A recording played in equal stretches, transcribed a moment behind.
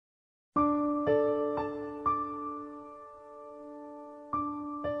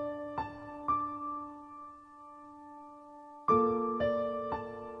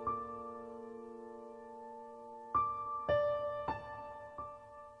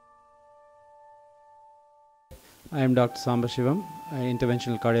I am Dr. Sambasivam, an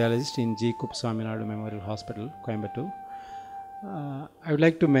interventional cardiologist in GKNM Memorial Hospital, Coimbatore. I would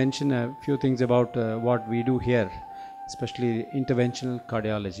like to mention a few things about what we do here, especially interventional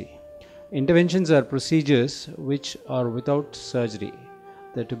cardiology. Interventions are procedures which are without surgery,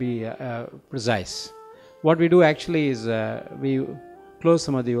 that to be precise. What we do actually is we close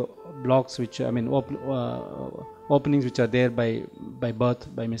some of the blocks openings which are there by birth,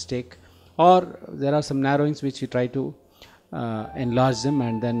 by mistake, or there are some narrowings which you try to enlarge them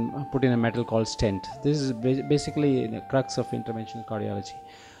and then put in a metal called stent. This is basically the crux of interventional cardiology.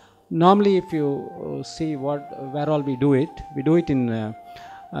 Normally, if you see where all we do it in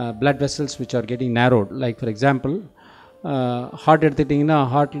blood vessels which are getting narrowed. Like for example, heart எடுத்துக்கிட்டிங்கன்னா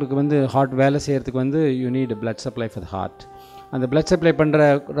ஹார்ட்டுக்கு வந்து heart வேலை செய்கிறதுக்கு வந்து you need blood supply for the heart. அந்த blood supply பண்ணுற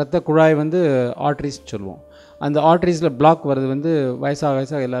ரத்த குழாய் வந்து ஆர்ட்ரிஸ் சொல்லுவோம். அந்த ஆர்ட்ரிஸில் பிளாக் வர்றது வந்து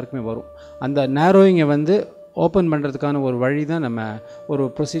வயசாக எல்லாருக்குமே வரும். அந்த நேரோயிங்கை வந்து ஓப்பன் பண்ணுறதுக்கான ஒரு வழி தான் நம்ம ஒரு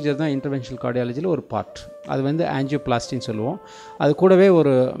ப்ரொசீஜர் தான் இன்டர்வென்ஷனல் கார்டியாலஜியில் ஒரு பார்ட். அது வந்து ஆஞ்சியோபிளாஸ்டின்னு சொல்லுவோம். அது கூடவே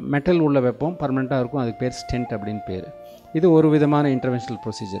ஒரு மெட்டல் உள்ள வைப்போம், பர்மனெண்ட்டாக இருக்கும். அதுக்கு பேர் ஸ்டென்ட் அப்படின்னு பேர். இது ஒரு விதமான இன்டர்வென்ஷனல்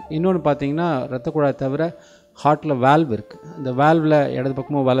ப்ரொசீஜர். இன்னொன்று பார்த்தீங்கன்னா ரத்த குழாய் தவிர ஹார்ட்டில் வால்வ் இருக்குது. இந்த வால்வில் இடது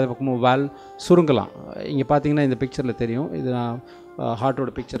பக்கமோ வலது பக்கமோ வால்வ் சுருங்கலாம். இங்கே பார்த்தீங்கன்னா இந்த பிக்சரில் தெரியும். இது நான்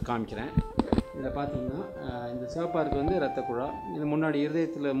ஹார்ட்டோட பிக்சர் காமிக்கிறேன். இதில் பார்த்தீங்கன்னா இந்த சிவப்பாருக்கு வந்து ரத்த குழாய், இது முன்னாடி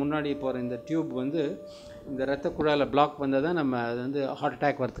இருதயத்தில் முன்னாடி போகிற இந்த டியூப் வந்து இந்த ரத்த குழாயில் பிளாக் வந்தால் தான் நம்ம அது வந்து ஹார்ட்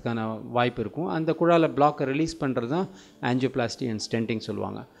அட்டாக் வரதுக்கான வாய்ப்பு இருக்கும். அந்த குழாயில் பிளாக்கை ரிலீஸ் பண்ணுறது தான் ஆஞ்சியோபிளாஸ்டி அண்ட் ஸ்டென்டிங்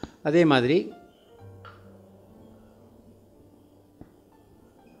சொல்லுவாங்க. அதே மாதிரி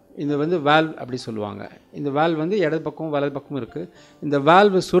இந்த வந்து வால்வ் அப்படி சொல்லுவாங்க. இந்த வால்வ் வந்து இடது பக்கம் வலது பக்கமும் இருக்குது. இந்த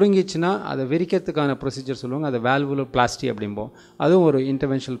வால்வு சுருங்கிச்சுன்னா அதை விரிக்கிறதுக்கான ப்ரொசீஜர் சொல்லுவாங்க. அதை வால்வுலர் பிளாஸ்டி அப்படிம்போம். அதுவும் ஒரு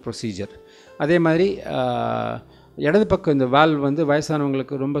இன்டர்வென்ஷனல் ப்ரொசீஜர். அதே மாதிரி இடது பக்கம் இந்த வால்வ் வந்து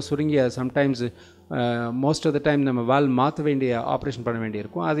வயசானவங்களுக்கு ரொம்ப சுருங்கி sometimes most of the time நம்ம வால்வ் மாற்ற வேண்டிய ஆப்ரேஷன் பண்ண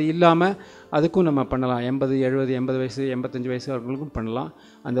வேண்டியிருக்கும். அது இல்லாமல் அதுக்கும் நம்ம பண்ணலாம். 80, 70, 80 வயசு 85 வயசு அவர்களுக்கும் பண்ணலாம்.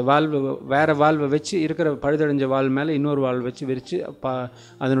 அந்த வால்வு வேறு வால்வை வச்சு இருக்கிற பழுதடைஞ்ச வால்வ் மேலே இன்னொரு வால்வ் வச்சு விரித்து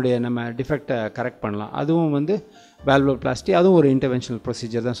அதனுடைய நம்ம டிஃபெக்டை கரெக்ட் பண்ணலாம். அதுவும் வந்து வால்வோபிளாஸ்டி, அதுவும் ஒரு இன்டர்வென்ஷனல்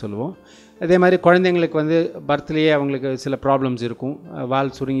ப்ரொசீஜர் தான் சொல்லுவோம். அதே மாதிரி குழந்தைங்களுக்கு வந்து பர்த்லேயே அவங்களுக்கு சில ப்ராப்ளம்ஸ் இருக்கும்.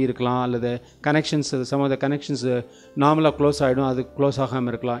 வால்வ் சுருங்கி இருக்கலாம், அல்லது connections some of the connections நார்மலாக க்ளோஸ் ஆகிடும், அது க்ளோஸ்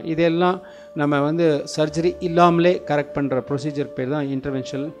ஆகாமல் இருக்கலாம். இதெல்லாம் நம்ம வந்து சர்ஜரி இல்லாமலே கரெக்ட் பண்ணுற ப்ரொசீஜருக்கு பேர் தான்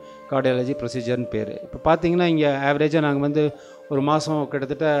இன்டர்வென்ஷனல் கார்டியாலஜி ப்ரொசீஜர்னு பேர். இப்போ பார்த்தீங்கன்னா இங்கே ஆவரேஜாக நாங்கள் வந்து ஒரு மாதம்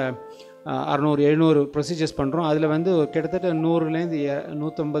கிட்டத்தட்ட 600-700 ப்ரொசீஜர்ஸ் பண்ணுறோம். அதில் வந்து கிட்டத்தட்ட 100லேருந்து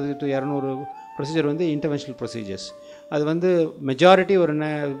 150 to 200 ப்ரொசீஜர் வந்து இன்டர்வென்ஷனல் ப்ரொசீஜர்ஸ். அது வந்து மெஜாரிட்டி ஒரு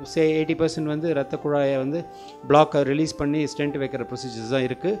 80% வந்து ரத்த குழாயை வந்து பிளாக்கை ரிலீஸ் பண்ணி ஸ்டென்ட் வைக்கிற ப்ரொசீஜர்ஸ் தான்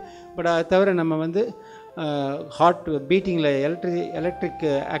இருக்குது. பட் அதை தவிர நம்ம வந்து ஹார்ட் பீட்டிங்கில் எலக்ட்ரிக்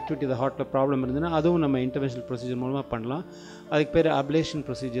ஆக்டிவிட்டி இந்த ஹார்ட்டில் ப்ராப்ளம் இருந்ததுன்னா அதுவும் நம்ம இன்டர்வென்ஷனல் ப்ரொசீஜர் மூலமாக பண்ணலாம். அதுக்கு பேர் அப்லேஷன்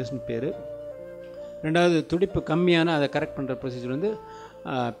ப்ரொசீஜர்ஸ்னு பேர். ரெண்டாவது துடிப்பு கம்மியான அதை கரெக்ட் பண்ணுற ப்ரொசீஜர் வந்து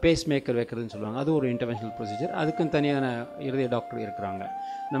பேஸ் மேக்கர் வைக்கிறதுன்னு சொல்லுவாங்க. அது ஒரு இன்டர்வென்ஷனல் ப்ரொசீஜர். அதுக்கும் தனியான இருதய டாக்டர் இருக்கிறாங்க.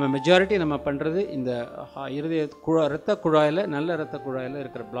 நம்ம மெஜாரிட்டி நம்ம பண்ணுறது இந்த இருதய ரத்த குழாயில் நல்ல ரத்த குழாயில்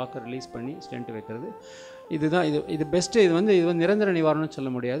இருக்கிற பிளாக்கை ரிலீஸ் பண்ணி ஸ்டென்ட் வைக்கிறது. இதுதான் இது பெஸ்ட்டு. இது வந்து நிரந்தர நிவாரணம்னு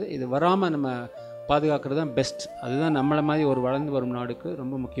சொல்ல முடியாது. இது வராமல் நம்ம பாதுகாக்கிறது தான் பெஸ்ட். அதுதான் நம்மளை மாதிரி ஒரு வளர்ந்து வரும் நாடுக்கு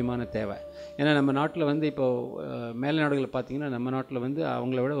ரொம்ப முக்கியமான தேவை. ஏன்னா நம்ம நாட்டில் வந்து இப்போது மேலை நாடுகளில் பார்த்திங்கன்னா நம்ம நாட்டில் வந்து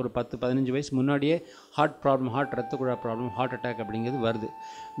அவங்கள விட ஒரு 10-15 வயசு முன்னாடியே ஹார்ட் ப்ராப்ளம், ஹார்ட் ரத்த குழாய் ப்ராப்ளம், ஹார்ட் அட்டாக் அப்படிங்கிறது வருது.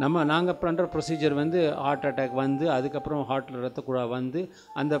 நாங்கள் பண்ணுற ப்ரொசீஜர் வந்து ஹார்ட் அட்டாக் வந்து அதுக்கப்புறம் ஹார்ட்டில் ரத்த குழாய் வந்து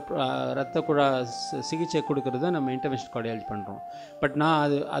அந்த ரத்த குழாய் சிகிச்சை கொடுக்கறது தான் நம்ம இன்டர்வென்ஷனல் கார்டியாலஜி பண்ணுறோம். பட் நான்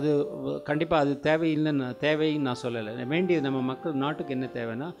அது கண்டிப்பாக அது தேவைன்னு நான் சொல்லலை. வேண்டியது நம்ம மக்கள் நாட்டுக்கு என்ன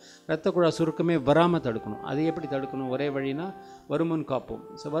தேவைன்னா ரத்த குழாய் சுருக்கமே வராமல் தடுக்கணும். அது எப்படி தடுக்கணும்? ஒரே வழினா வருமுன் காப்போம்.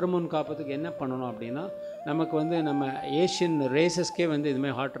 ஸோ வருமுன் காப்பதுக்கு என்ன பண்ணணும் அப்படின்னா நமக்கு வந்து நம்ம ஏஷியன் ரேசஸ்க்கே வந்து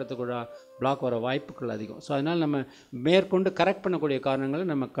இதுமாதிரி ஹார்ட் ரத்த குழாய் பிளாக் வர வாய்ப்புகள் அதிகம். ஸோ அதனால் நம்ம மேற்கொண்டு கரெக்ட் பண்ணக்கூடிய காரணங்களை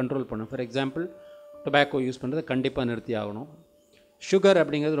நம்ம கண்ட்ரோல் பண்ணணும். ஃபார் எக்ஸாம்பிள் டொபாக்கோ யூஸ் பண்ணுறதை கண்டிப்பாக நிறுத்தி ஆகணும். சுகர்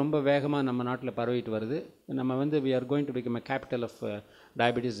அப்படிங்கிறது ரொம்ப வேகமாக நம்ம நாட்டில் பரவிட்டு வருது. நம்ம வந்து we are going to become a capital of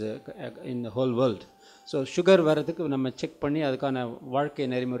diabetes in the whole world. So sugar வர்றதுக்கு நம்ம செக் பண்ணி அதுக்கான வாழ்க்கை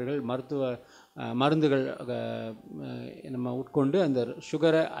நெறிமுறைகள் மருந்துகள் நம்ம உட்கொண்டு அந்த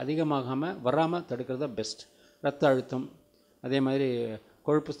சுகரை அதிகமாகாமல் வராமல் தடுக்கிறது தான் பெஸ்ட். ரத்த அழுத்தம், அதே மாதிரி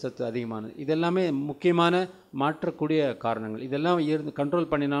கொழுப்பு சத்து அதிகமானது, இதெல்லாமே முக்கியமான மாற்றக்கூடிய காரணங்கள். இதெல்லாம்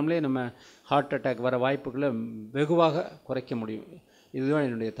கண்ட்ரோல் பண்ணினாலே நம்ம ஹார்ட் அட்டாக் வர வாய்ப்புகளை வெகுவாக குறைக்க முடியும். இதுதான்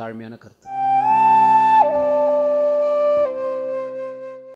என்னுடைய தாழ்மையான கருத்து.